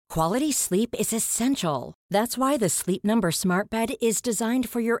Quality sleep is essential. That's why the Sleep Number Smart Bed is designed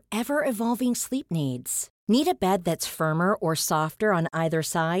for your ever-evolving sleep needs. Need a bed that's firmer or softer on either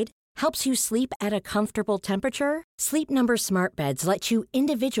side? Helps you sleep at a comfortable temperature? Sleep Number Smart Beds let you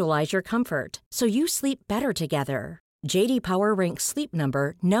individualize your comfort, so you sleep better together. J.D. Power ranks Sleep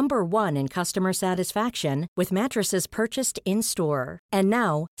Number number 1 in customer satisfaction with mattresses purchased in-store. And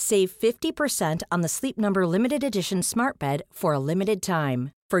now, save 50% on the Sleep Number Limited Edition Smart Bed for a limited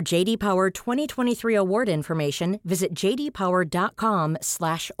time. For J.D. Power 2023 award information, visit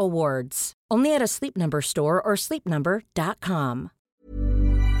jdpower.com/awards. Only at a Sleep Number store or sleepnumber.com.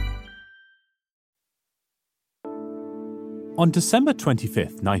 On December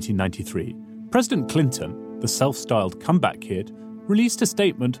 25th, 1993, President Clinton, the self-styled comeback kid, released a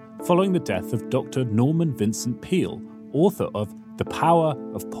statement following the death of Dr. Norman Vincent Peale, author of The Power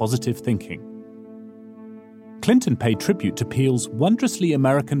of Positive Thinking. Clinton paid tribute to Peale's wondrously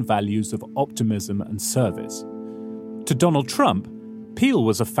American values of optimism and service. To Donald Trump, Peale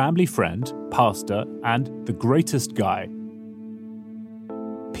was a family friend, pastor, and the greatest guy.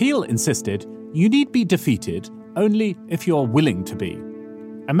 Peale insisted you need be defeated only if you're willing to be,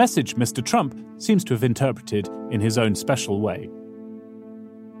 a message Mr. Trump seems to have interpreted in his own special way.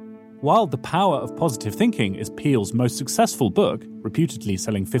 While The Power of Positive Thinking is Peale's most successful book, reputedly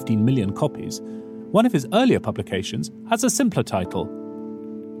selling 15 million copies, one of his earlier publications has a simpler title: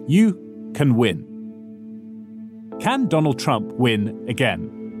 You Can Win. Can Donald Trump win again?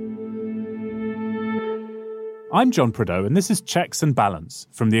 I'm John Prideaux, and this is Checks and Balance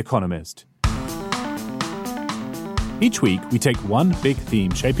from The Economist. Each week, we take one big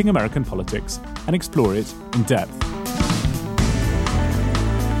theme shaping American politics and explore it in depth.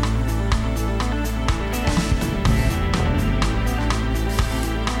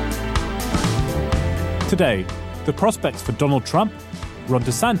 Today, the prospects for Donald Trump, Ron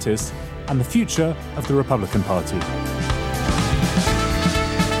DeSantis, and the future of the Republican Party.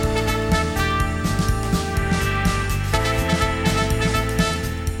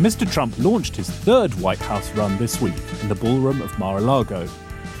 Mr. Trump launched his third White House run this week in the ballroom of Mar-a-Lago.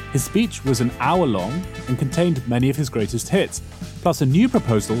 His speech was an hour long and contained many of his greatest hits, plus a new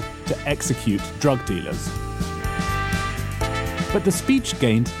proposal to execute drug dealers. But the speech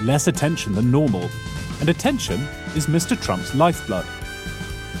gained less attention than normal, and attention is Mr. Trump's lifeblood.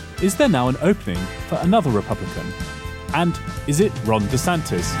 Is there now an opening for another Republican? And is it Ron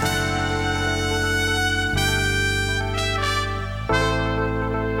DeSantis?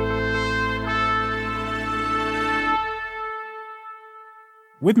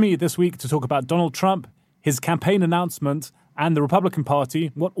 With me this week to talk about Donald Trump, his campaign announcement, and the Republican Party,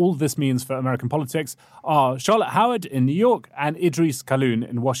 what all this means for American politics, are Charlotte Howard in New York and Idris Kaloun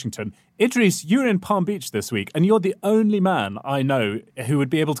in Washington. Idris, you're in Palm Beach this week, and you're the only man I know who would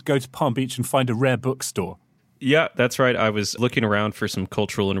be able to go to Palm Beach and find a rare bookstore. Yeah, that's right. I was looking around for some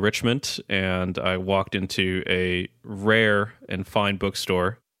cultural enrichment, and I walked into a rare and fine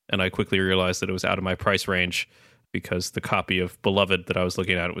bookstore, and I quickly realized that it was out of my price range, because the copy of Beloved that I was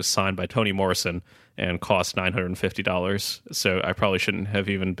looking at was signed by Toni Morrison and cost $950. So I probably shouldn't have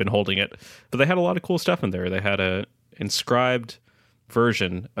even been holding it. But they had a lot of cool stuff in there. They had an inscribed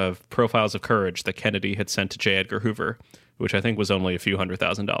version of Profiles of Courage that Kennedy had sent to J. Edgar Hoover, which I think was only a few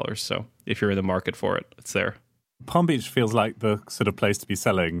 $100,000. So if you're in the market for it, it's there. Palm Beach feels like the sort of place to be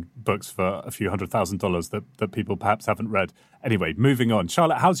selling books for a few $100,000 that people perhaps haven't read. Anyway, moving on.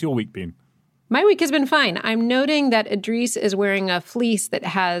 Charlotte, how's your week been? My week has been fine. I'm noting that Idris is wearing a fleece that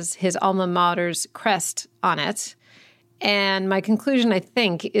has his alma mater's crest on it. And my conclusion, I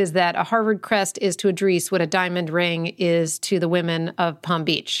think, is that a Harvard crest is to Idris what a diamond ring is to the women of Palm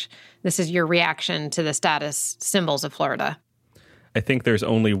Beach. This is your reaction to the status symbols of Florida. I think there's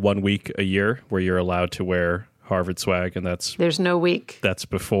only 1 week a year where you're allowed to wear Harvard swag, and there's no week. That's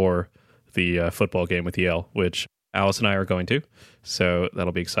before the football game with Yale, which Alice and I are going to, so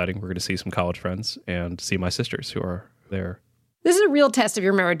that'll be exciting. We're going to see some college friends and see my sisters who are there. This is a real test of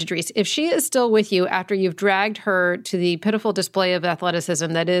your marriage, Idris. If she is still with you after you've dragged her to the pitiful display of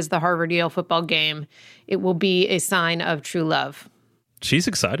athleticism that is the Harvard-Yale football game, it will be a sign of true love. She's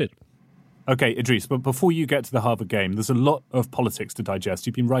excited. Okay, Idris, but before you get to the Harvard game, there's a lot of politics to digest.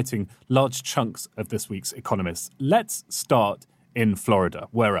 You've been writing large chunks of this week's Economist. Let's start in Florida.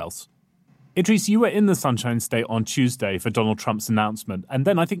 Where else? Idris, you were in the Sunshine State on Tuesday for Donald Trump's announcement, and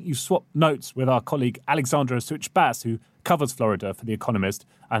then I think you swapped notes with our colleague Alexandra Switch-Bass, who covers Florida for The Economist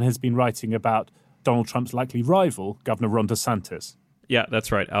and has been writing about Donald Trump's likely rival, Governor Ron DeSantis. Yeah, that's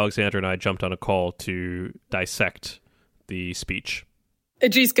right. Alexandra and I jumped on a call to dissect the speech.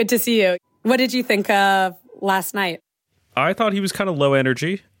 Idris, good to see you. What did you think of last night? I thought he was kind of low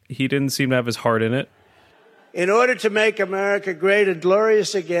energy. he didn't seem to have his heart in it. In order to make America great and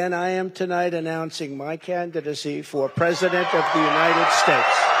glorious again, I am tonight announcing my candidacy for President of the United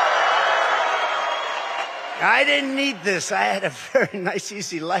States. I didn't need this. I had a very nice,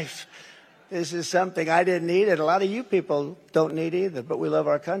 easy life. This is something I didn't need, and a lot of you people don't need either, but we love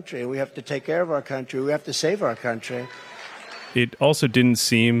our country. We have to take care of our country. We have to save our country. It also didn't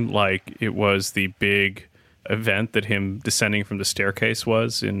seem like it was the big event that him descending from the staircase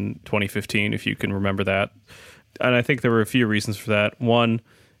was in 2015, if you can remember that. And I think there were a few reasons for that. One,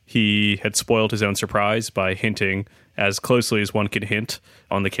 he had spoiled his own surprise by hinting as closely as one could hint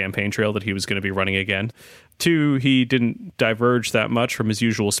on the campaign trail that he was going to be running again. Two, he didn't diverge that much from his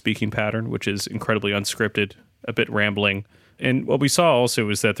usual speaking pattern, which is incredibly unscripted, a bit rambling. And what we saw also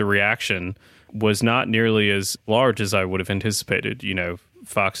was that the reaction was not nearly as large as I would have anticipated. You know,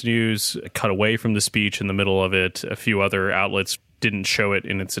 Fox News cut away from the speech in the middle of it. A few other outlets didn't show it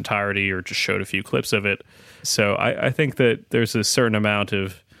in its entirety or just showed a few clips of it. So I think that there's a certain amount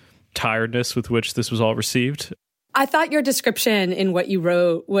of tiredness with which this was all received. I thought your description in what you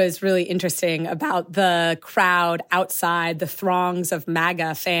wrote was really interesting about the crowd outside, the throngs of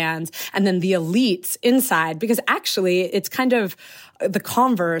MAGA fans, and then the elites inside, because actually it's kind of the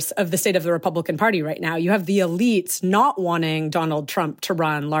converse of the state of the Republican Party right now. You have the elites not wanting Donald Trump to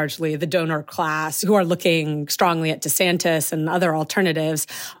run, largely the donor class, who are looking strongly at DeSantis and other alternatives.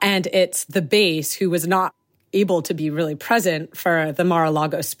 And it's the base who was not able to be really present for the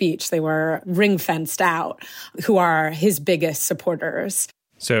Mar-a-Lago speech. They were ring-fenced out, who are his biggest supporters.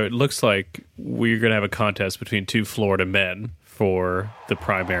 So it looks like we're going to have a contest between two Florida men for the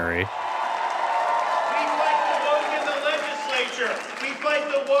primary. We fight the woke in the legislature. We fight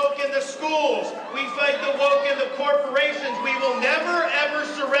the woke in the schools. We fight the woke in the corporations. We will never, ever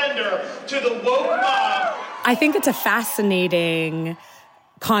surrender to the woke mob. I think it's a fascinating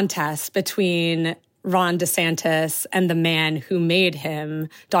contest between Ron DeSantis and the man who made him,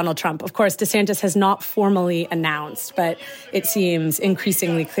 Donald Trump. Of course, DeSantis has not formally announced, but it seems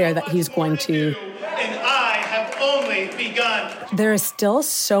increasingly clear that he's going to. And I have only begun. There is still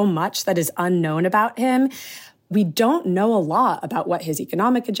so much that is unknown about him. We don't know a lot about what his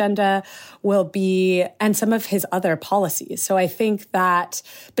economic agenda will be and some of his other policies. So I think that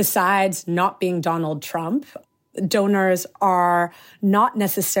besides not being Donald Trump, donors are not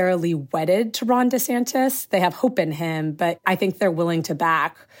necessarily wedded to Ron DeSantis. They have hope in him, but I think they're willing to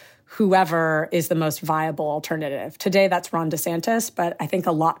back whoever is the most viable alternative. Today, that's Ron DeSantis, but I think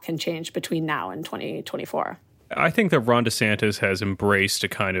a lot can change between now and 2024. I think that Ron DeSantis has embraced a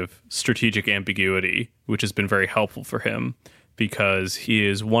kind of strategic ambiguity, which has been very helpful for him because he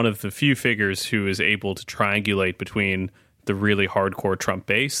is one of the few figures who is able to triangulate between the really hardcore Trump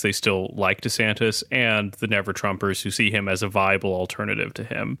base, they still like DeSantis, and the never-Trumpers who see him as a viable alternative to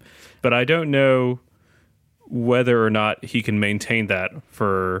him. But I don't know whether or not he can maintain that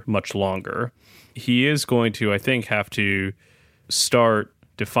for much longer. He is going to, I think, have to start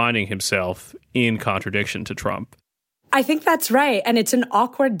defining himself in contradiction to Trump. I think that's right. And it's an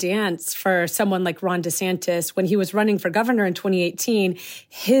awkward dance for someone like Ron DeSantis. When he was running for governor in 2018,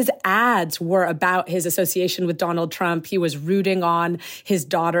 his ads were about his association with Donald Trump. He was rooting on his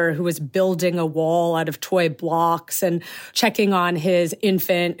daughter who was building a wall out of toy blocks and checking on his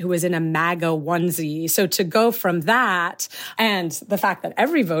infant who was in a MAGA onesie. So to go from that and the fact that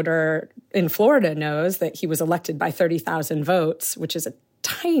every voter in Florida knows that he was elected by 30,000 votes, which is a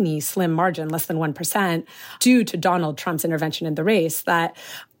tiny, slim margin, less than 1%, due to Donald Trump's intervention in the race, that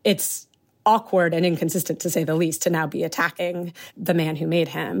it's awkward and inconsistent, to say the least, to now be attacking the man who made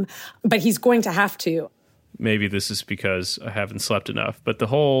him. But he's going to have to. Maybe this is because I haven't slept enough, but the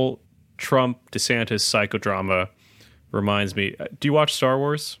whole Trump-DeSantis psychodrama reminds me. Do you watch Star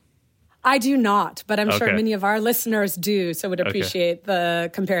Wars? I do not, but I'm sure many of our listeners do, so would appreciate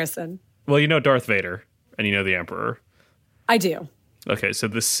the comparison. Well, you know Darth Vader, and you know the Emperor. I do. Okay, so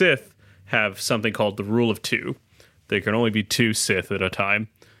the Sith have something called the Rule of Two. There can only be two Sith at a time,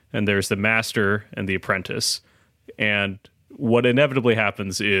 and there's the Master and the Apprentice. And what inevitably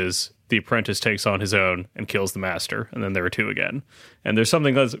happens is the Apprentice takes on his own and kills the Master, and then there are two again. And there's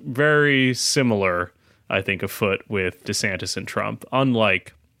something that's very similar, I think, afoot with DeSantis and Trump,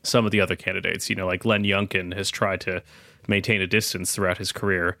 unlike some of the other candidates. You know, like Len Youngkin has tried to maintain a distance throughout his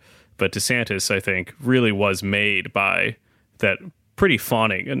career, but DeSantis, I think, really was made by that pretty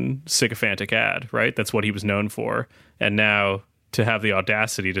fawning and sycophantic ad, right? That's what he was known for. And now to have the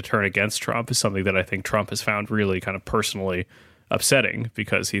audacity to turn against Trump is something that I think Trump has found really kind of personally upsetting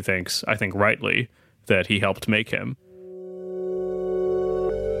because he thinks, I think rightly, that he helped make him.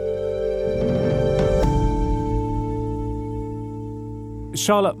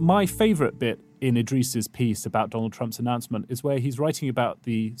 Charlotte, my favourite bit in Idris's piece about Donald Trump's announcement is where he's writing about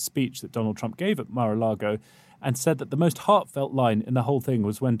the speech that Donald Trump gave at Mar-a-Lago and said that the most heartfelt line in the whole thing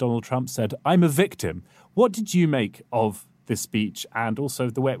was when Donald Trump said, "I'm a victim." What did you make of this speech and also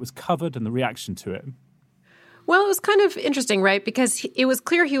the way it was covered and the reaction to it? Well, it was kind of interesting, right? Because it was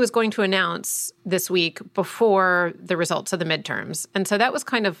clear he was going to announce this week before the results of the midterms. And so that was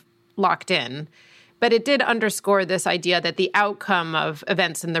kind of locked in. But it did underscore this idea that the outcome of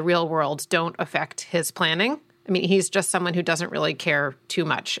events in the real world don't affect his planning. I mean, he's just someone who doesn't really care too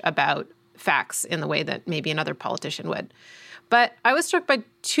much about facts in the way that maybe another politician would. But I was struck by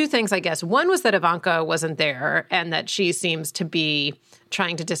two things, I guess. One was that Ivanka wasn't there and that she seems to be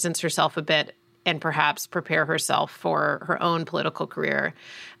trying to distance herself a bit and perhaps prepare herself for her own political career.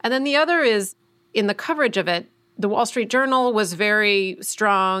 And then the other is, in the coverage of it, the Wall Street Journal was very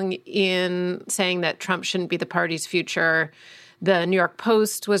strong in saying that Trump shouldn't be the party's future. The New York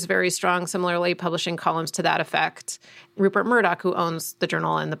Post was very strong, similarly publishing columns to that effect. Rupert Murdoch, who owns the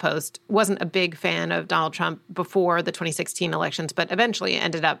Journal and the Post, wasn't a big fan of Donald Trump before the 2016 elections, but eventually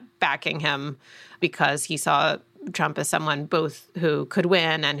ended up backing him because he saw Trump as someone both who could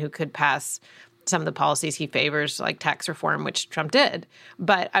win and who could pass some of the policies he favors, like tax reform, which Trump did.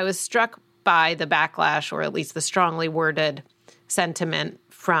 But I was struck by the backlash, or at least the strongly worded sentiment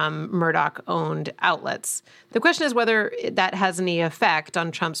from Murdoch-owned outlets. The question is whether that has any effect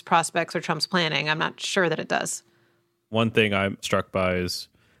on Trump's prospects or Trump's planning. I'm not sure that it does. One thing I'm struck by is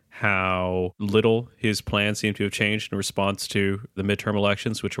how little his plans seem to have changed in response to the midterm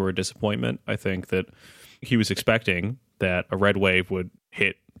elections, which were a disappointment. I think that he was expecting that a red wave would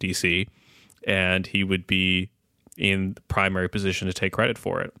hit D.C., and he would be in the primary position to take credit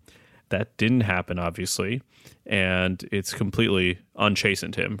for it. That didn't happen, obviously, and it's completely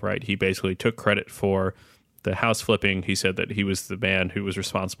unchastened him, right? He basically took credit for the House flipping. He said that he was the man who was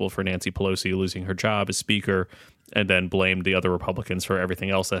responsible for Nancy Pelosi losing her job as Speaker, and then blamed the other Republicans for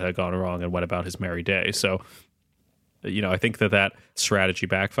everything else that had gone wrong and went about his merry day. So, I think that strategy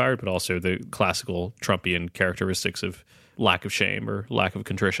backfired, but also the classical Trumpian characteristics of lack of shame or lack of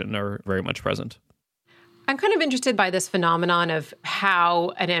contrition are very much present. I'm kind of interested by this phenomenon of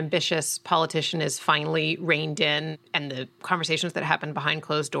how an ambitious politician is finally reined in and the conversations that happen behind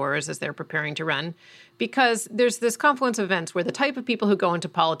closed doors as they're preparing to run, because there's this confluence of events where the type of people who go into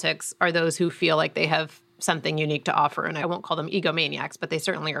politics are those who feel like they have something unique to offer. And I won't call them egomaniacs, but they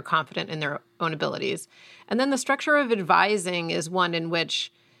certainly are confident in their own abilities. And then the structure of advising is one in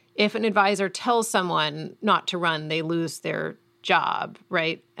which if an advisor tells someone not to run, they lose their job,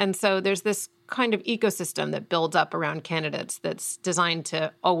 right? And so there's this kind of ecosystem that builds up around candidates that's designed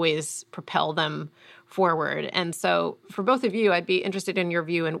to always propel them forward. And so for both of you, I'd be interested in your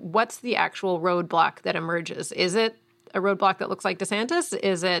view in what's the actual roadblock that emerges. Is it a roadblock that looks like DeSantis?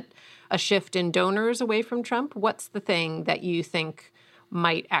 Is it a shift in donors away from Trump? What's the thing that you think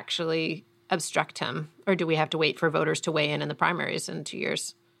might actually obstruct him? Or do we have to wait for voters to weigh in the primaries in 2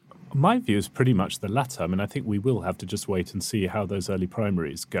 years? My view is pretty much the latter. I mean, I think we will have to just wait and see how those early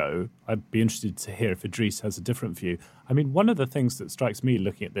primaries go. I'd be interested to hear if Idris has a different view. I mean, one of the things that strikes me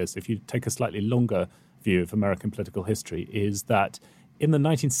looking at this, if you take a slightly longer view of American political history, is that in the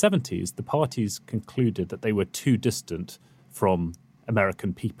 1970s, the parties concluded that they were too distant from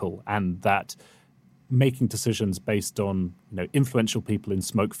American people and that making decisions based on influential people in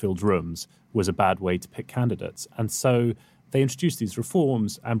smoke-filled rooms was a bad way to pick candidates. And so they introduced these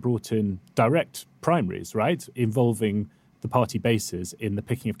reforms and brought in direct primaries, right, involving the party bases in the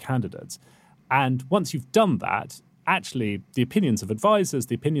picking of candidates. And once you've done that, actually the opinions of advisors,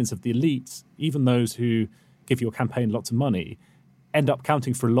 the opinions of the elites, even those who give your campaign lots of money, end up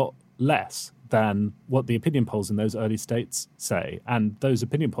counting for a lot less than what the opinion polls in those early states say. And those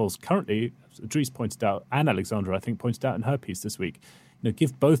opinion polls currently, as Idris pointed out, and Alexandra, I think, pointed out in her piece this week,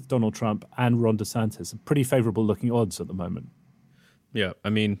 give both Donald Trump and Ron DeSantis pretty favorable looking odds at the moment. Yeah, I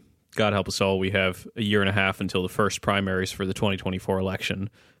mean, God help us all. We have a year and a half until the first primaries for the 2024 election.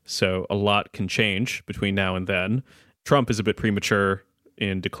 So a lot can change between now and then. Trump is a bit premature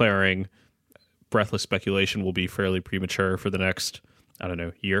in declaring. Breathless speculation will be fairly premature for the next,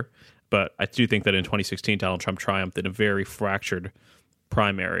 year. But I do think that in 2016, Donald Trump triumphed in a very fractured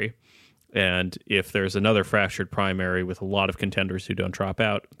primary. And if there's another fractured primary with a lot of contenders who don't drop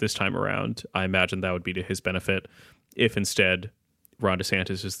out this time around, I imagine that would be to his benefit. If instead Ron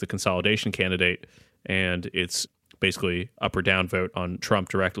DeSantis is the consolidation candidate and it's basically up or down vote on Trump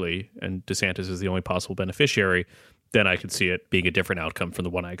directly and DeSantis is the only possible beneficiary, then I could see it being a different outcome from the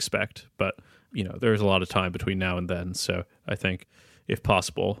one I expect. But, there's a lot of time between now and then. So I think, if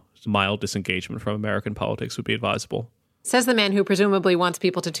possible, mild disengagement from American politics would be advisable. Says the man who presumably wants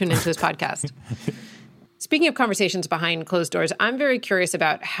people to tune into his podcast. Speaking of conversations behind closed doors, I'm very curious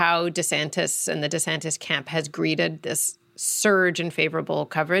about how DeSantis and the DeSantis camp has greeted this surge in favorable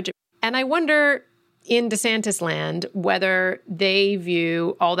coverage. And I wonder, in DeSantis land, whether they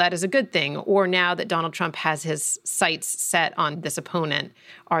view all that as a good thing, or now that Donald Trump has his sights set on this opponent,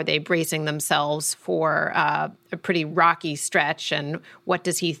 are they bracing themselves for a pretty rocky stretch? And what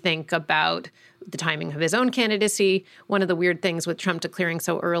does he think about the timing of his own candidacy? One of the weird things with Trump declaring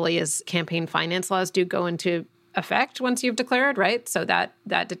so early is campaign finance laws do go into effect once you've declared, right? So that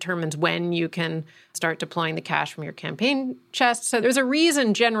determines when you can start deploying the cash from your campaign chest. So there's a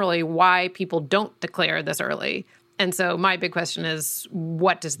reason generally why people don't declare this early. And so my big question is,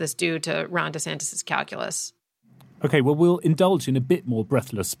 what does this do to Ron DeSantis' calculus? Okay, well, we'll indulge in a bit more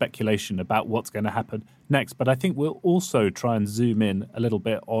breathless speculation about what's going to happen next, but I think we'll also try and zoom in a little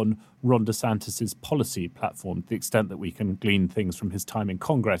bit on Ron DeSantis' policy platform, to the extent that we can glean things from his time in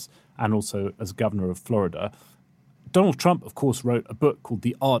Congress and also as governor of Florida. Donald Trump, of course, wrote a book called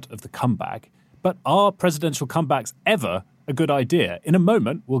The Art of the Comeback. But are presidential comebacks ever a good idea? In a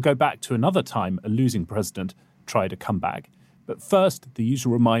moment, we'll go back to another time a losing president tried a comeback. But first, the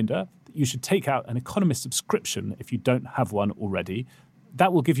usual reminder that you should take out an Economist subscription if you don't have one already.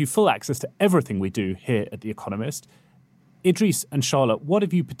 That will give you full access to everything we do here at The Economist. Idris and Charlotte, what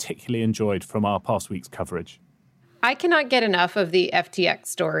have you particularly enjoyed from our past week's coverage? I cannot get enough of the FTX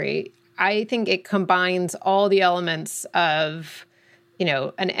story. I think it combines all the elements of,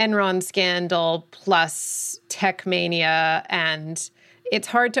 an Enron scandal plus tech mania. And it's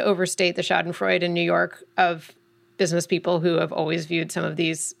hard to overstate the schadenfreude in New York of business people who have always viewed some of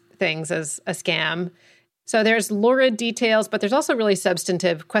these things as a scam. So there's lurid details, but there's also really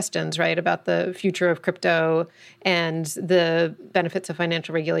substantive questions, right, about the future of crypto and the benefits of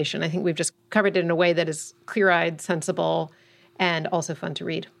financial regulation. I think we've just covered it in a way that is clear-eyed, sensible, and also fun to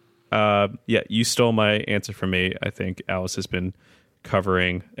read. You stole my answer from me. I think Alice has been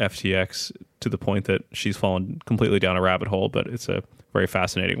covering FTX to the point that she's fallen completely down a rabbit hole, but it's a very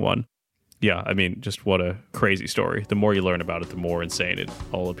fascinating one. Yeah, I mean, just what a crazy story. The more you learn about it, the more insane it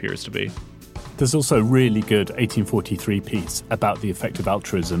all appears to be. There's also a really good 1843 piece about the effective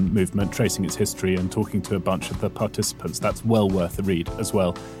altruism movement, tracing its history and talking to a bunch of the participants. That's well worth a read as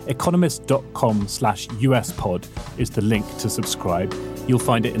well. Economist.com/USpod is the link to subscribe. You'll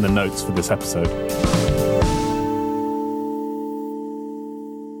find it in the notes for this episode.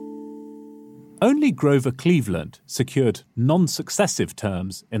 Only Grover Cleveland secured non-successive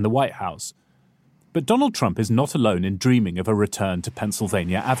terms in the White House. But Donald Trump is not alone in dreaming of a return to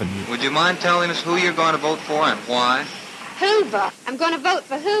Pennsylvania Avenue. Would you mind telling us who you're going to vote for and why? Hoover. I'm going to vote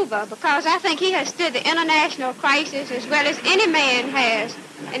for Hoover because I think he has stood the international crisis as well as any man has.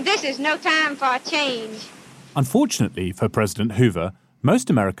 And this is no time for a change. Unfortunately for President Hoover,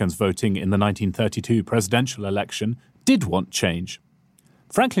 most Americans voting in the 1932 presidential election did want change.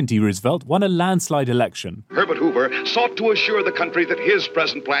 Franklin D. Roosevelt won a landslide election. Herbert Hoover sought to assure the country that his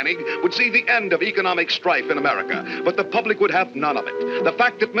present planning would see the end of economic strife in America, but the public would have none of it. The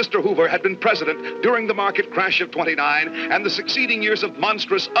fact that Mr. Hoover had been president during the market crash of '29 and the succeeding years of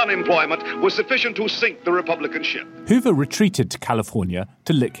monstrous unemployment was sufficient to sink the Republican ship. Hoover retreated to California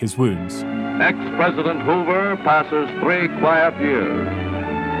to lick his wounds. Ex-President Hoover passes 3 quiet years.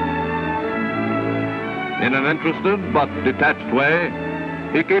 In an interested but detached way,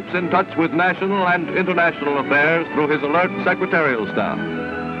 he keeps in touch with national and international affairs through his alert secretarial staff,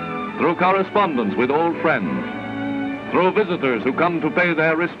 through correspondence with old friends, through visitors who come to pay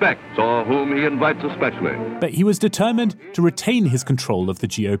their respects or whom he invites especially. But he was determined to retain his control of the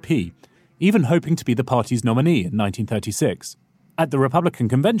GOP, even hoping to be the party's nominee in 1936. At the Republican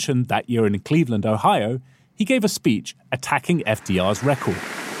convention that year in Cleveland, Ohio, he gave a speech attacking FDR's record.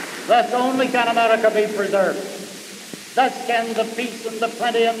 Thus only can America be preserved. Thus can the peace and the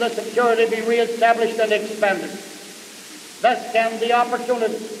plenty and the security be reestablished and expanded. Thus can the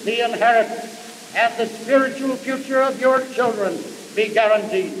opportunity, the inheritance, and the spiritual future of your children be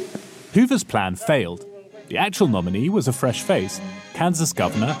guaranteed. Hoover's plan failed. The actual nominee was a fresh face, Kansas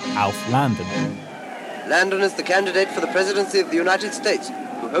Governor Alf Landon. Landon is the candidate for the presidency of the United States,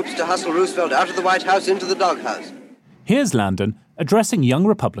 who hopes to hustle Roosevelt out of the White House into the doghouse. Here's Landon addressing young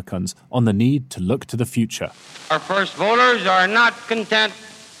Republicans on the need to look to the future. Our first voters are not content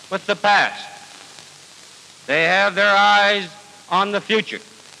with the past. They have their eyes on the future.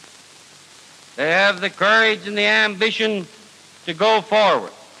 They have the courage and the ambition to go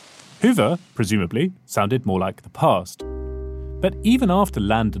forward. Hoover, presumably, sounded more like the past. But even after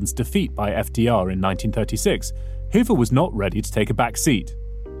Landon's defeat by FDR in 1936, Hoover was not ready to take a back seat.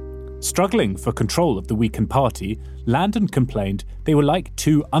 Struggling for control of the weakened party, Landon complained they were like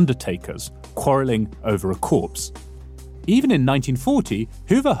two undertakers, quarrelling over a corpse. Even in 1940,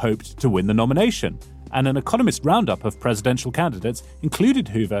 Hoover hoped to win the nomination, and an Economist roundup of presidential candidates included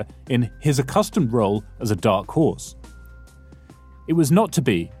Hoover in his accustomed role as a dark horse. It was not to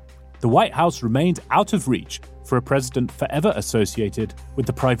be. The White House remained out of reach for a president forever associated with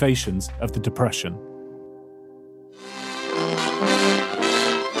the privations of the Depression.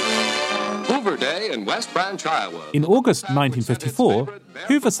 Hoover Day in West Branch, Iowa. In August 1954,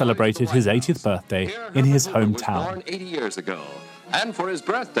 Hoover celebrated his 80th birthday in his hometown. Born 80 years ago. And for his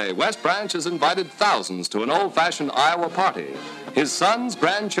birthday, West Branch has invited thousands to an old-fashioned Iowa party. His sons,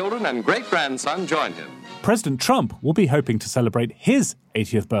 grandchildren, and great-grandson join him. President Trump will be hoping to celebrate his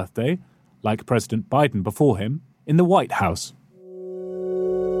 80th birthday, like President Biden before him, in the White House.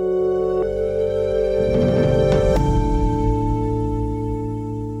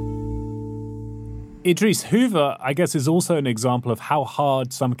 Idris, Hoover, I guess, is also an example of how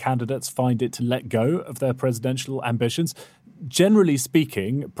hard some candidates find it to let go of their presidential ambitions. Generally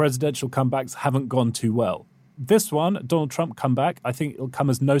speaking, presidential comebacks haven't gone too well. This one, Donald Trump comeback, I think it'll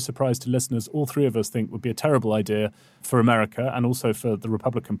come as no surprise to listeners. All three of us think would be a terrible idea for America and also for the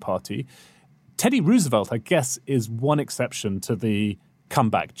Republican Party. Teddy Roosevelt, I guess, is one exception to the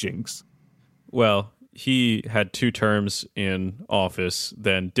comeback jinx. Well, he had 2 terms in office,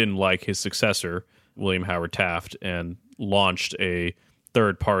 then didn't like his successor, William Howard Taft, and launched a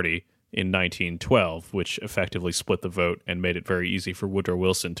third party in 1912, which effectively split the vote and made it very easy for Woodrow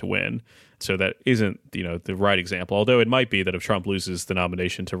Wilson to win. So that isn't, the right example. Although it might be that if Trump loses the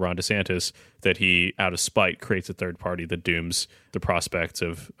nomination to Ron DeSantis, that he, out of spite, creates a third party that dooms the prospects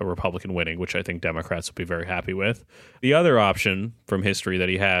of a Republican winning, which I think Democrats will be very happy with. The other option from history that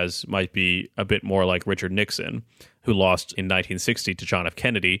he has might be a bit more like Richard Nixon, who lost in 1960 to John F.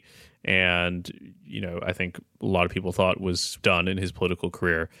 Kennedy, and I think a lot of people thought was done in his political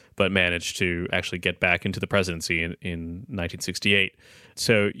career, but managed to actually get back into the presidency in 1968.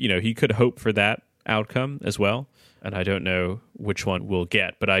 So, he could hope for that outcome as well. And I don't know which one we'll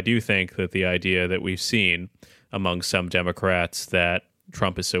get. But I do think that the idea that we've seen among some Democrats that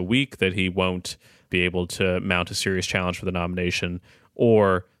Trump is so weak that he won't be able to mount a serious challenge for the nomination,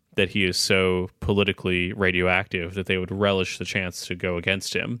 or that he is so politically radioactive that they would relish the chance to go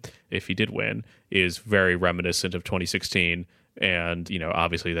against him if he did win, is very reminiscent of 2016. And,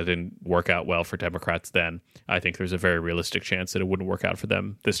 obviously that didn't work out well for Democrats then. I think there's a very realistic chance that it wouldn't work out for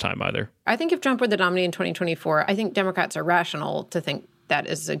them this time either. I think if Trump were the nominee in 2024, I think Democrats are rational to think that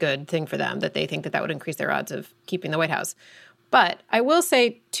is a good thing for them, that they think that would increase their odds of keeping the White House. But I will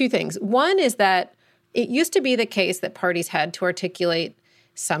say 2 things. One is that it used to be the case that parties had to articulate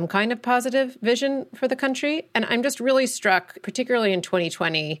some kind of positive vision for the country. And I'm just really struck, particularly in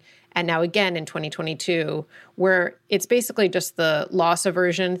 2020 and now again in 2022, where it's basically just the loss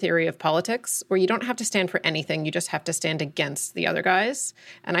aversion theory of politics, where you don't have to stand for anything. You just have to stand against the other guys.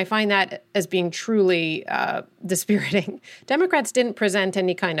 And I find that as being truly dispiriting. Democrats didn't present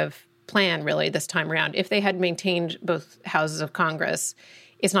any kind of plan, really, this time around. If they had maintained both houses of Congress,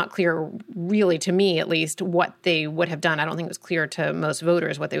 it's not clear, really, to me at least, what they would have done. I don't think it was clear to most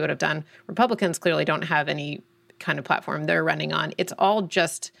voters what they would have done. Republicans clearly don't have any kind of platform they're running on. It's all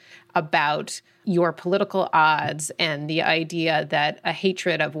just about your political odds and the idea that a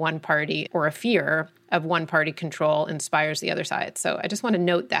hatred of one party or a fear of one party control inspires the other side. So I just want to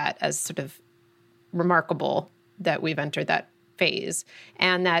note that as sort of remarkable that we've entered that phase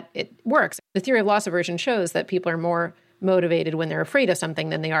and that it works. The theory of loss aversion shows that people are more motivated when they're afraid of something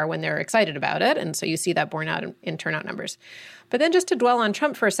than they are when they're excited about it. And so you see that borne out in turnout numbers. But then just to dwell on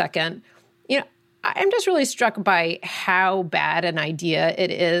Trump for a second, I'm just really struck by how bad an idea it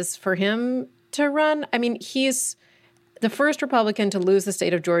is for him to run. I mean, he's the first Republican to lose the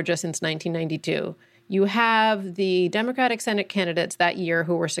state of Georgia since 1992. You have the Democratic Senate candidates that year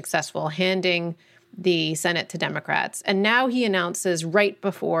who were successful handing the Senate to Democrats. And now he announces right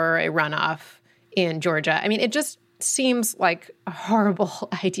before a runoff in Georgia. I mean, it just seems like a horrible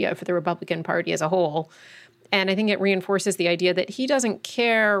idea for the Republican Party as a whole. And I think it reinforces the idea that he doesn't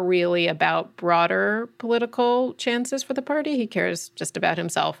care really about broader political chances for the party. He cares just about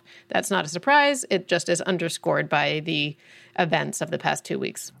himself. That's not a surprise. It just is underscored by the events of the past 2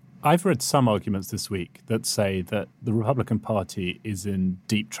 weeks. I've read some arguments this week that say that the Republican Party is in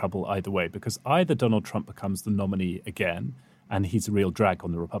deep trouble either way, because either Donald Trump becomes the nominee again, and he's a real drag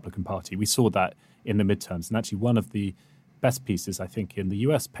on the Republican Party. We saw that in the midterms. And actually one of the best pieces, I think, in the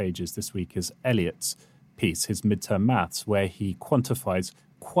US pages this week is Elliott's piece, his midterm maths, where he quantifies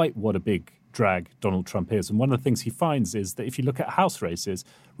quite what a big drag Donald Trump is. And one of the things he finds is that if you look at House races,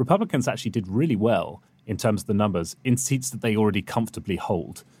 Republicans actually did really well in terms of the numbers in seats that they already comfortably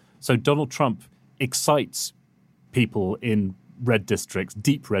hold. So Donald Trump excites people in red districts,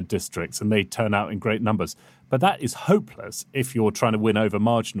 deep red districts, and they turn out in great numbers. But that is hopeless if you're trying to win over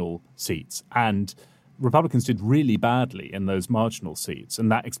marginal seats. And Republicans did really badly in those marginal seats.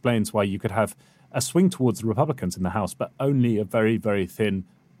 And that explains why you could have a swing towards the Republicans in the House, but only a very, very thin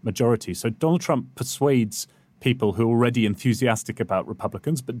majority. So Donald Trump persuades people who are already enthusiastic about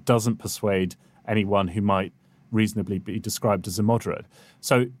Republicans, but doesn't persuade anyone who might reasonably be described as a moderate.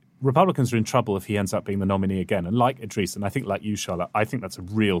 So Republicans are in trouble if he ends up being the nominee again. And like Idris, and I think like you, Charlotte, I think that's a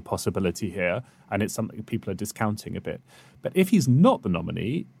real possibility here, and it's something people are discounting a bit. But if he's not the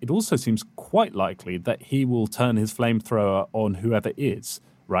nominee, it also seems quite likely that he will turn his flamethrower on whoever is,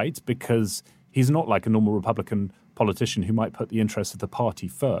 right? Because he's not like a normal Republican politician who might put the interests of the party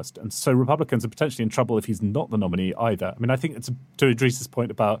first. And so Republicans are potentially in trouble if he's not the nominee either. I mean, I think it's to Idris's point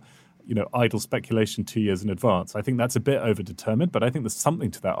about, idle speculation 2 years in advance. I think that's a bit overdetermined, but I think there's something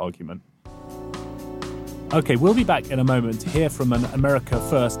to that argument. Okay, we'll be back in a moment to hear from an America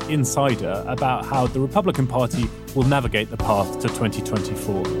First insider about how the Republican Party will navigate the path to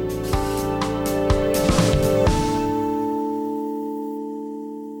 2024.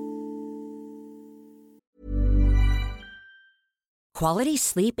 Quality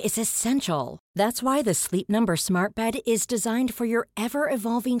sleep is essential. That's why the Sleep Number Smart Bed is designed for your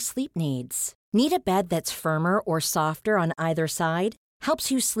ever-evolving sleep needs. Need a bed that's firmer or softer on either side? Helps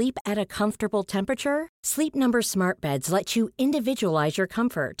you sleep at a comfortable temperature? Sleep Number Smart Beds let you individualize your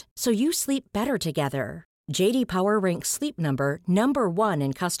comfort, so you sleep better together. J.D. Power ranks Sleep Number number 1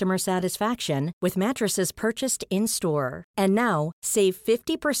 in customer satisfaction with mattresses purchased in-store. And now, save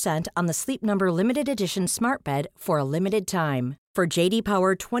 50% on the Sleep Number Limited Edition Smart Bed for a limited time. For J.D.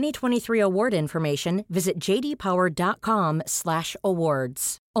 Power 2023 award information, visit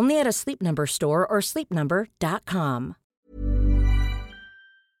jdpower.com/awards. Only at a Sleep Number store or sleepnumber.com.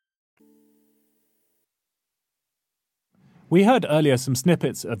 We heard earlier some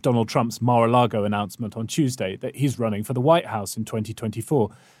snippets of Donald Trump's Mar-a-Lago announcement on Tuesday that he's running for the White House in 2024.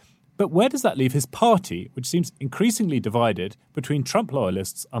 But where does that leave his party, which seems increasingly divided between Trump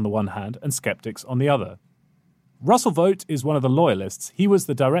loyalists on the one hand and skeptics on the other? Russell Vought is one of the loyalists. He was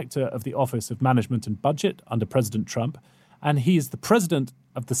the director of the Office of Management and Budget under President Trump, and he is the president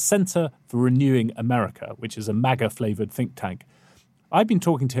of the Center for Renewing America, which is a MAGA-flavored think tank. I've been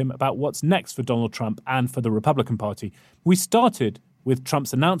talking to him about what's next for Donald Trump and for the Republican Party. We started with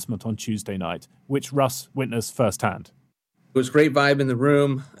Trump's announcement on Tuesday night, which Russ witnessed firsthand. It was a great vibe in the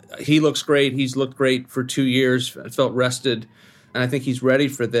room. He looks great. He's looked great for 2 years. I felt rested, and I think he's ready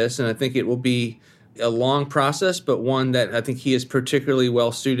for this, and I think it will be a long process, but one that I think he is particularly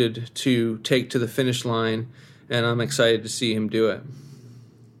well suited to take to the finish line, and I'm excited to see him do it.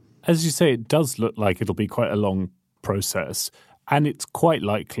 As you say, it does look like it'll be quite a long process, and it's quite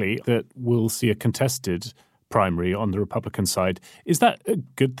likely that we'll see a contested primary on the Republican side. Is that a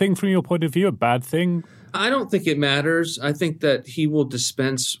good thing from your point of view, a bad thing? I don't think it matters. I think that he will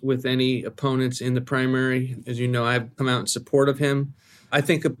dispense with any opponents in the primary. As you know, I've come out in support of him. I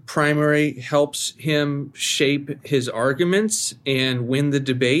think a primary helps him shape his arguments and win the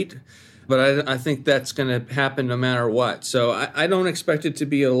debate, but I think that's going to happen no matter what. So I don't expect it to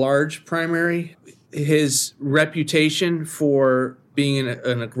be a large primary. His reputation for being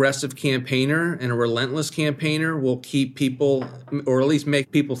an aggressive campaigner and a relentless campaigner will keep people, or at least make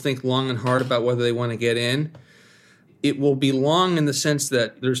people think long and hard about whether they want to get in. It will be long in the sense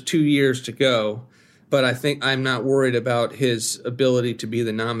that there's 2 years to go. But I think I'm not worried about his ability to be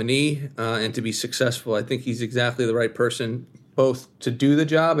the nominee and to be successful. I think he's exactly the right person both to do the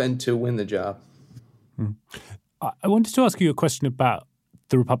job and to win the job. I wanted to ask you a question about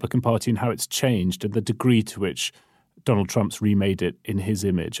the Republican Party and how it's changed and the degree to which Donald Trump's remade it in his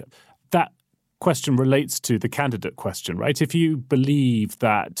image. That question relates to the candidate question, right? If you believe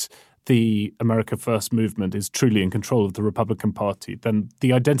that the America First movement is truly in control of the Republican Party, then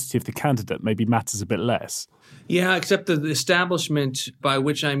the identity of the candidate maybe matters a bit less. Yeah, except the establishment, by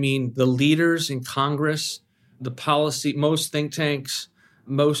which I mean the leaders in Congress, the policy, most think tanks,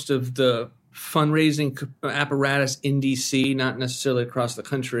 most of the fundraising apparatus in D.C., not necessarily across the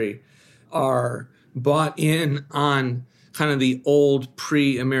country, are bought in on kind of the old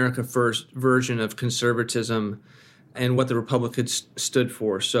pre-America First version of conservatism and what the Republicans stood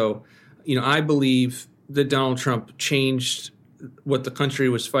for. So, I believe that Donald Trump changed what the country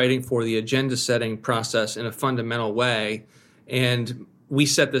was fighting for, the agenda-setting process, in a fundamental way. And we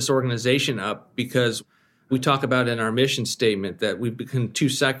set this organization up because We talk about in our mission statement that we've become too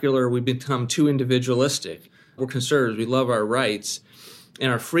secular, we've become too individualistic. We're conservatives, we love our rights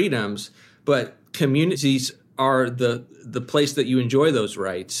and our freedoms, but communities are the place that you enjoy those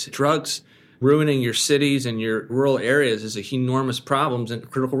rights. Drugs ruining your cities and your rural areas is an enormous problem,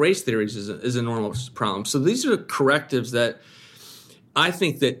 and critical race theories is an enormous problem. So these are correctives that I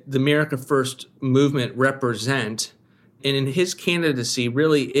think that the America First movement represent. And in his candidacy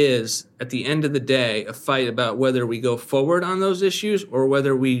really is, at the end of the day, a fight about whether we go forward on those issues or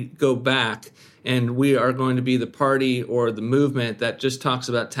whether we go back and we are going to be the party or the movement that just talks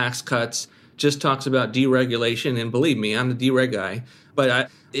about tax cuts, just talks about deregulation. And believe me, I'm the dereg guy, but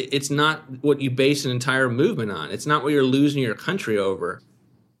it's not what you base an entire movement on. It's not what you're losing your country over.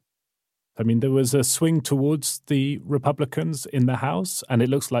 I mean, there was a swing towards the Republicans in the House, and it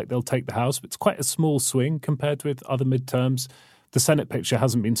looks like they'll take the House. It's quite a small swing compared with other midterms. The Senate picture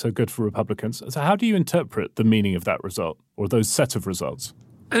hasn't been so good for Republicans. So how do you interpret the meaning of that result or those set of results?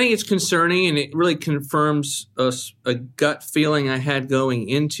 I think it's concerning, and it really confirms a gut feeling I had going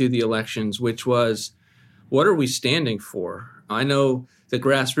into the elections, which was, what are we standing for? I know the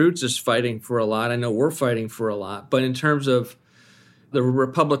grassroots is fighting for a lot. I know we're fighting for a lot. But in terms of the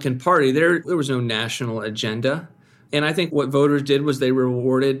Republican Party, there was no national agenda. And I think what voters did was they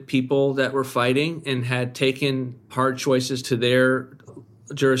rewarded people that were fighting and had taken hard choices to their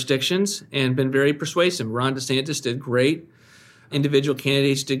jurisdictions and been very persuasive. Ron DeSantis did great. Individual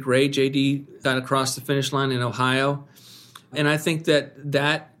candidates did great. JD got across the finish line in Ohio. And I think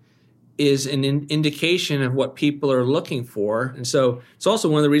that is an indication of what people are looking for. And so it's also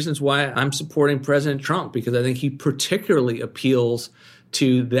one of the reasons why I'm supporting President Trump, because I think he particularly appeals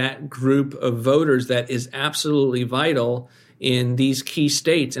to that group of voters that is absolutely vital in these key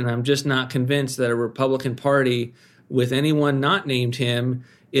states. And I'm just not convinced that a Republican Party with anyone not named him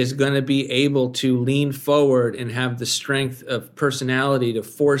is going to be able to lean forward and have the strength of personality to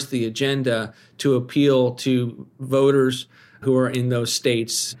force the agenda to appeal to voters who are in those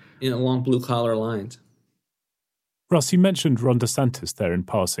states along blue-collar lines. Ross, you mentioned Ron DeSantis there in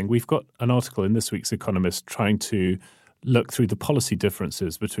passing. We've got an article in this week's Economist trying to look through the policy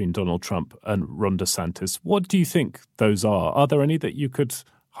differences between Donald Trump and Ron DeSantis. What do you think those are? Are there any that you could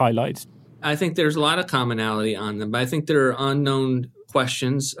highlight? I think there's a lot of commonality on them, but I think there are unknown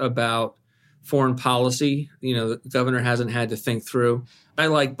questions about foreign policy, the governor hasn't had to think through. I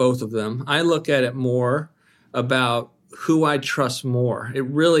like both of them. I look at it more about who I trust more. It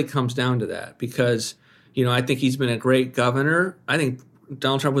really comes down to that because, I think he's been a great governor. I think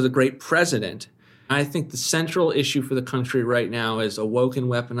Donald Trump was a great president. I think the central issue for the country right now is a woke and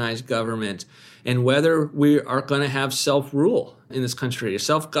weaponized government and whether we are going to have self-rule in this country,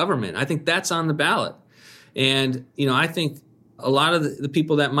 self-government. I think that's on the ballot. And, I think a lot of the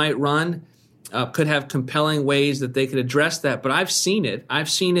people that might run could have compelling ways that they could address that. But I've seen it. I've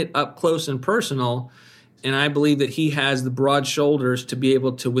seen it up close and personal. And I believe that he has the broad shoulders to be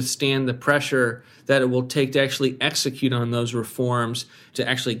able to withstand the pressure that it will take to actually execute on those reforms to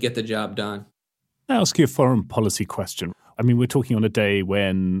actually get the job done. I'll ask you a foreign policy question. I mean, we're talking on a day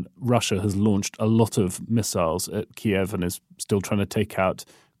when Russia has launched a lot of missiles at Kiev and is still trying to take out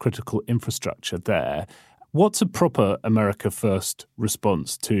critical infrastructure there. What's a proper America First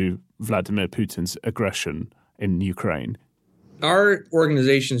response to Vladimir Putin's aggression in Ukraine? Our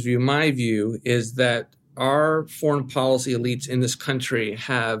organization's view, my view, is that our foreign policy elites in this country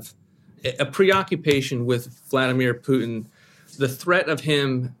have a preoccupation with Vladimir Putin. The threat of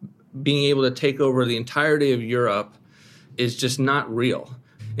him being able to take over the entirety of Europe is just not real.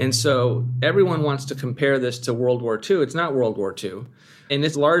 And so everyone wants to compare this to World War II. It's not World War II. And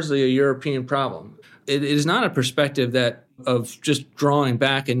it's largely a European problem. It is not a perspective of just drawing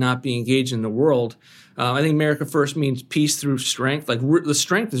back and not being engaged in the world. I think America First means peace through strength. The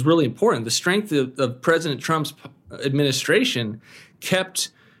strength is really important. The strength of President Trump's administration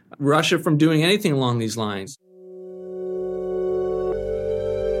kept Russia from doing anything along these lines.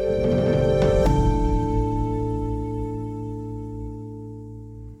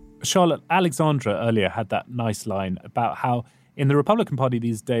 Charlotte, Alexandra earlier had that nice line about how in the Republican Party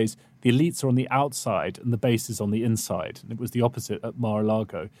these days, the elites are on the outside and the base is on the inside. And it was the opposite at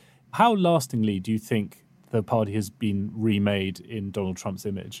Mar-a-Lago. How lastingly do you think the party has been remade in Donald Trump's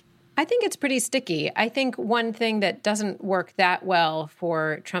image? I think it's pretty sticky. I think one thing that doesn't work that well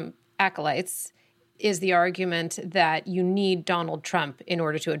for Trump acolytes is the argument that you need Donald Trump in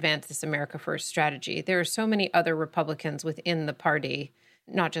order to advance this America First strategy. There are so many other Republicans within the party,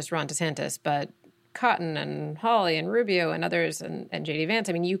 not just Ron DeSantis, but Cotton and Hawley and Rubio and others and J.D. Vance.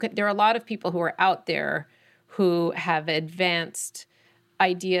 I mean, there are a lot of people who are out there who have advanced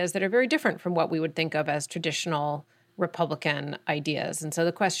ideas that are very different from what we would think of as traditional Republican ideas. And so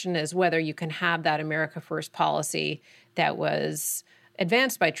the question is whether you can have that America First policy that was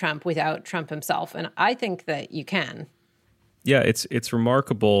advanced by Trump without Trump himself. And I think that you can. Yeah, it's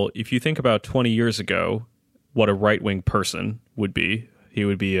remarkable. If you think about 20 years ago, what a right-wing person would be. He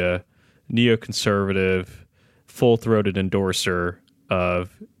would be a neoconservative, full-throated endorser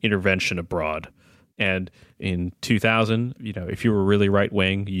of intervention abroad. And in 2000, if you were really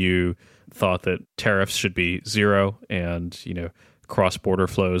right-wing, you thought that tariffs should be zero and, cross-border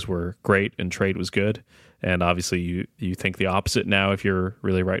flows were great and trade was good. And obviously you think the opposite now if you're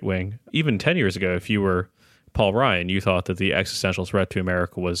really right-wing. Even 10 years ago, if you were Paul Ryan, you thought that the existential threat to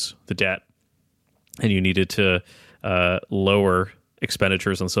America was the debt, and you needed to lower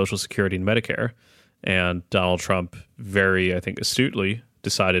expenditures on Social Security and Medicare. And Donald Trump very, I think, astutely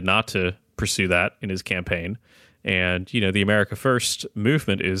decided not to pursue that in his campaign. And, the America First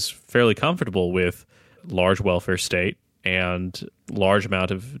movement is fairly comfortable with large welfare state and large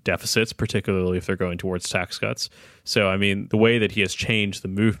amount of deficits, particularly if they're going towards tax cuts. So, I mean, the way that he has changed the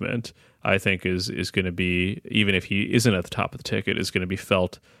movement, I think, is going to be, even if he isn't at the top of the ticket, is going to be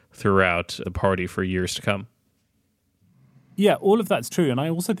felt throughout the party for years to come. Yeah, all of that's true. And I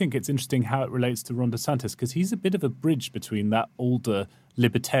also think it's interesting how it relates to Ron DeSantis, because he's a bit of a bridge between that older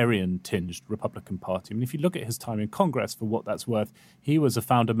libertarian-tinged Republican Party. I mean, if you look at his time in Congress, for what that's worth, he was a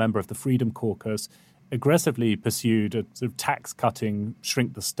founder member of the Freedom Caucus, aggressively pursued a sort of tax-cutting,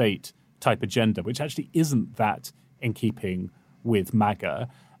 shrink-the-state type agenda, which actually isn't that in keeping with MAGA.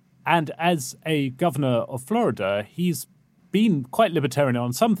 And as a governor of Florida, he's been quite libertarian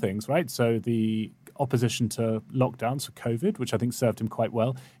on some things, right? So the opposition to lockdowns for COVID, which I think served him quite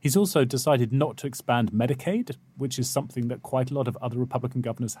well. He's also decided not to expand Medicaid, which is something that quite a lot of other Republican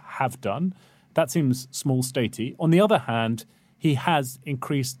governors have done. That seems small statey. On the other hand, he has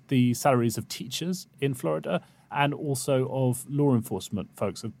increased the salaries of teachers in Florida and also of law enforcement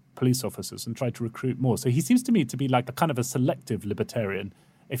folks, of police officers, and tried to recruit more. So he seems to me to be like a kind of a selective libertarian,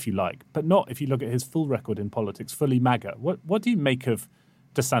 if you like, but not if you look at his full record in politics, fully MAGA. What do you make of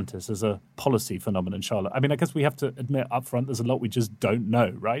DeSantis as a policy phenomenon, Charlotte? I mean, I guess we have to admit up front there's a lot we just don't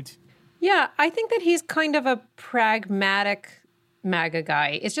know, right? Yeah, I think that he's kind of a pragmatic MAGA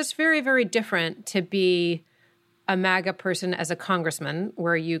guy. It's just very, very different to be a MAGA person as a congressman,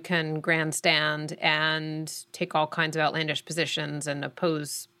 where you can grandstand and take all kinds of outlandish positions and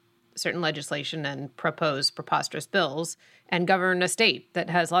oppose certain legislation and propose preposterous bills and govern a state that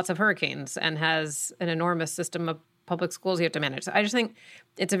has lots of hurricanes and has an enormous system of public schools you have to manage. So I just think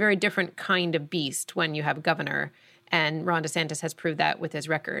it's a very different kind of beast when you have a governor, and Ron DeSantis has proved that with his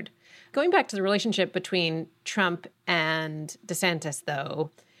record. Going back to the relationship between Trump and DeSantis,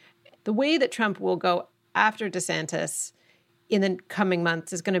 though, the way that Trump will go after DeSantis in the coming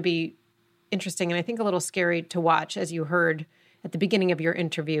months is going to be interesting and I think a little scary to watch. As you heard at the beginning of your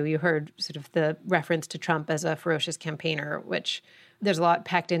interview, you heard sort of the reference to Trump as a ferocious campaigner, which there's a lot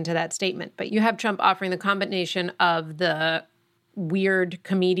packed into that statement. But you have Trump offering the combination of the weird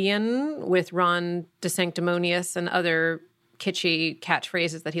comedian with Ron DeSanctimonious and other kitschy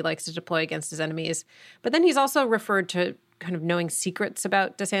catchphrases that he likes to deploy against his enemies. But then he's also referred to kind of knowing secrets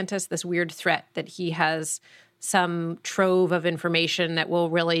about DeSantis, this weird threat that he has some trove of information that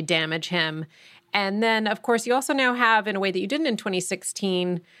will really damage him. And then, of course, you also now have, in a way that you didn't in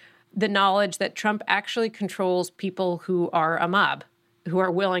 2016, the knowledge that Trump actually controls people who are a mob, who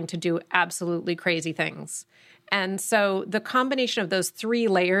are willing to do absolutely crazy things. And so the combination of those three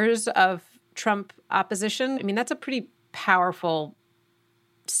layers of Trump opposition, I mean, that's a pretty powerful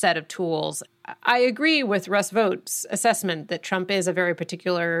set of tools. I agree with Russ Vogt's assessment that Trump is a very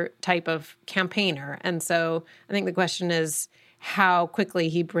particular type of campaigner. And so I think the question is how quickly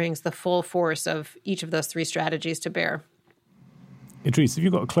he brings the full force of each of those three strategies to bear. Idris, have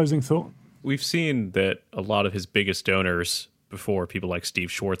you got a closing thought? We've seen that a lot of his biggest donors before, people like Steve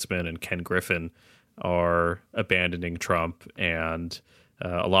Schwartzman and Ken Griffin, are abandoning Trump, and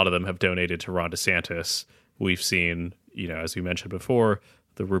a lot of them have donated to Ron DeSantis. We've seen, as we mentioned before,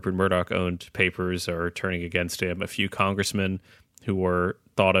 the Rupert Murdoch-owned papers are turning against him. A few congressmen who were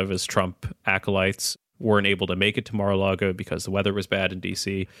thought of as Trump acolytes weren't able to make it to Mar-a-Lago because the weather was bad in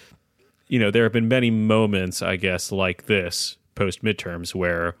D.C. There have been many moments, I guess, like this post-midterms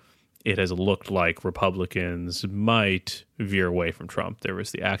where it has looked like Republicans might veer away from Trump. There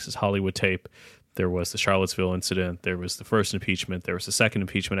was the Access Hollywood tape. There was the Charlottesville incident. There was the first impeachment. There was the second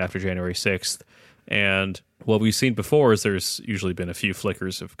impeachment after January 6th. And what we've seen before is there's usually been a few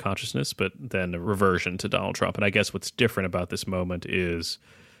flickers of consciousness, but then a reversion to Donald Trump. And I guess what's different about this moment is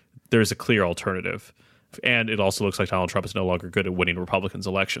there's a clear alternative. And it also looks like Donald Trump is no longer good at winning Republicans'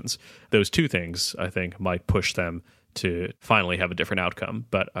 elections. Those two things, I think, might push them to finally have a different outcome.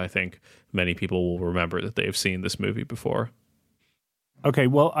 But I think many people will remember that they've seen this movie before. Okay,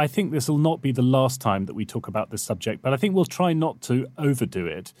 well, I think this will not be the last time that we talk about this subject, but I think we'll try not to overdo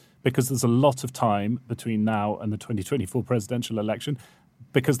it because there's a lot of time between now and the 2024 presidential election,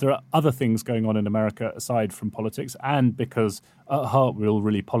 because there are other things going on in America aside from politics, and because at heart we're all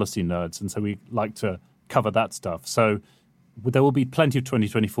really policy nerds, and so we like to cover that stuff. So there will be plenty of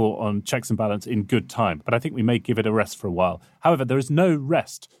 2024 on checks and balance in good time, but I think we may give it a rest for a while. However, there is no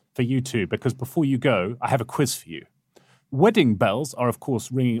rest for you two, because before you go, I have a quiz for you. Wedding bells are, of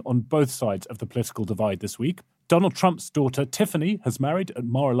course, ringing on both sides of the political divide this week. Donald Trump's daughter, Tiffany, has married at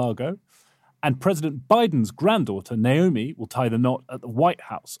Mar-a-Lago, and President Biden's granddaughter, Naomi, will tie the knot at the White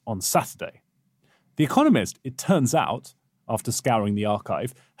House on Saturday. The Economist, it turns out, after scouring the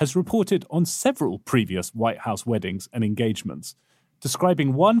archive, has reported on several previous White House weddings and engagements,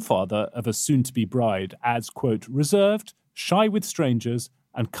 describing one father of a soon-to-be bride as, quote, reserved, shy with strangers,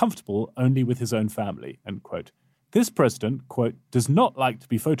 and comfortable only with his own family, end quote. This president, quote, does not like to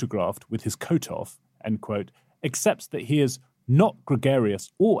be photographed with his coat off, end quote, accepts that he is not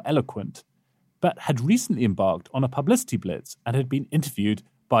gregarious or eloquent, but had recently embarked on a publicity blitz and had been interviewed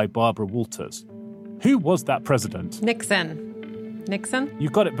by Barbara Walters. Who was that president? Nixon. Nixon? You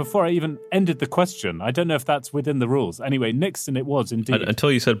got it before I even ended the question. I don't know if that's within the rules. Anyway, Nixon it was indeed.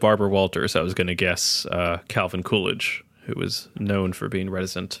 Until you said Barbara Walters, I was going to guess Calvin Coolidge, who was known for being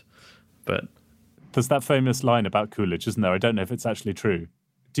reticent. But there's that famous line about Coolidge, isn't there? I don't know if it's actually true.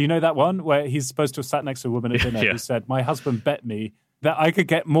 Do you know that one where he's supposed to have sat next to a woman at dinner who said, my husband bet me that I could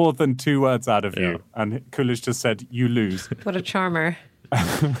get more than 2 words out of you. And Coolidge just said, you lose. What a charmer.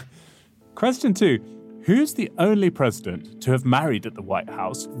 Question 2. Who's the only president to have married at the White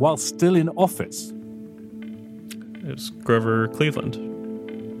House while still in office? It's Grover Cleveland.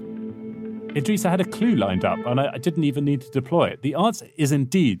 Idris, I had a clue lined up, and I didn't even need to deploy it. The answer is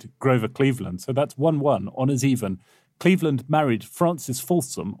indeed Grover Cleveland, so that's 1-1, honours even. Cleveland married Frances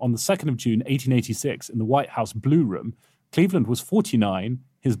Folsom on the 2nd of June, 1886, in the White House Blue Room. Cleveland was 49,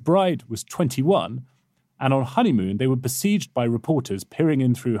 his bride was 21, and on honeymoon they were besieged by reporters peering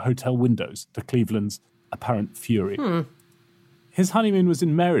in through hotel windows to Cleveland's apparent fury. His honeymoon was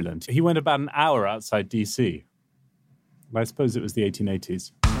in Maryland. He went about an hour outside D.C. I suppose it was the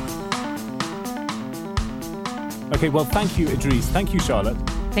 1880s. Okay, well, thank you, Idris. Thank you, Charlotte.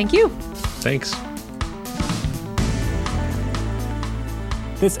 Thank you. Thanks.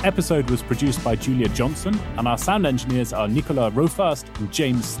 This episode was produced by Julia Johnson, and our sound engineers are Nicola Rofast and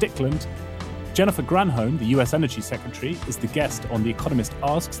James Stickland. Jennifer Granholm, the US Energy Secretary, is the guest on The Economist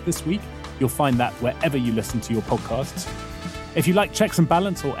Asks this week. You'll find that wherever you listen to your podcasts. If you like Checks and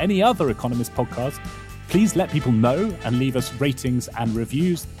Balance or any other Economist podcast, please let people know and leave us ratings and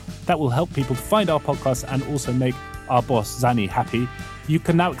reviews. That will help people to find our podcast and also make our boss, Zanny, happy. You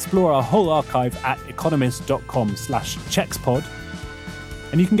can now explore our whole archive at economist.com/checkspod.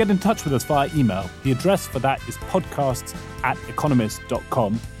 And you can get in touch with us via email. The address for that is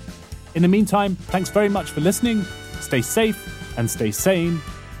podcasts@economist.com. In the meantime, thanks very much for listening. Stay safe and stay sane.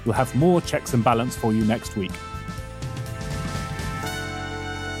 We'll have more Checks and Balance for you next week.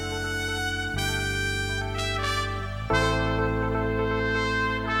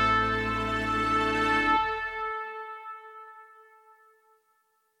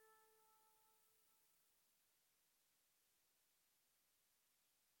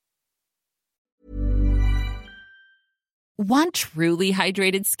 Want truly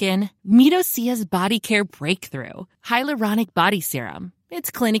hydrated skin? Meet Osea's Body Care Breakthrough Hyaluronic Body Serum.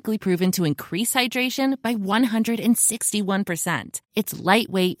 It's clinically proven to increase hydration by 161%. It's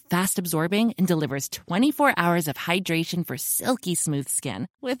lightweight, fast-absorbing, and delivers 24 hours of hydration for silky smooth skin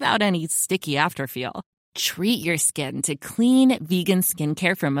without any sticky afterfeel. Treat your skin to clean, vegan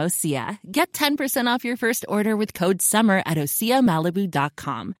skincare from Osea. Get 10% off your first order with code SUMMER at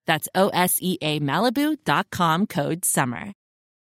OseaMalibu.com. That's OSEA Malibu.com, code SUMMER.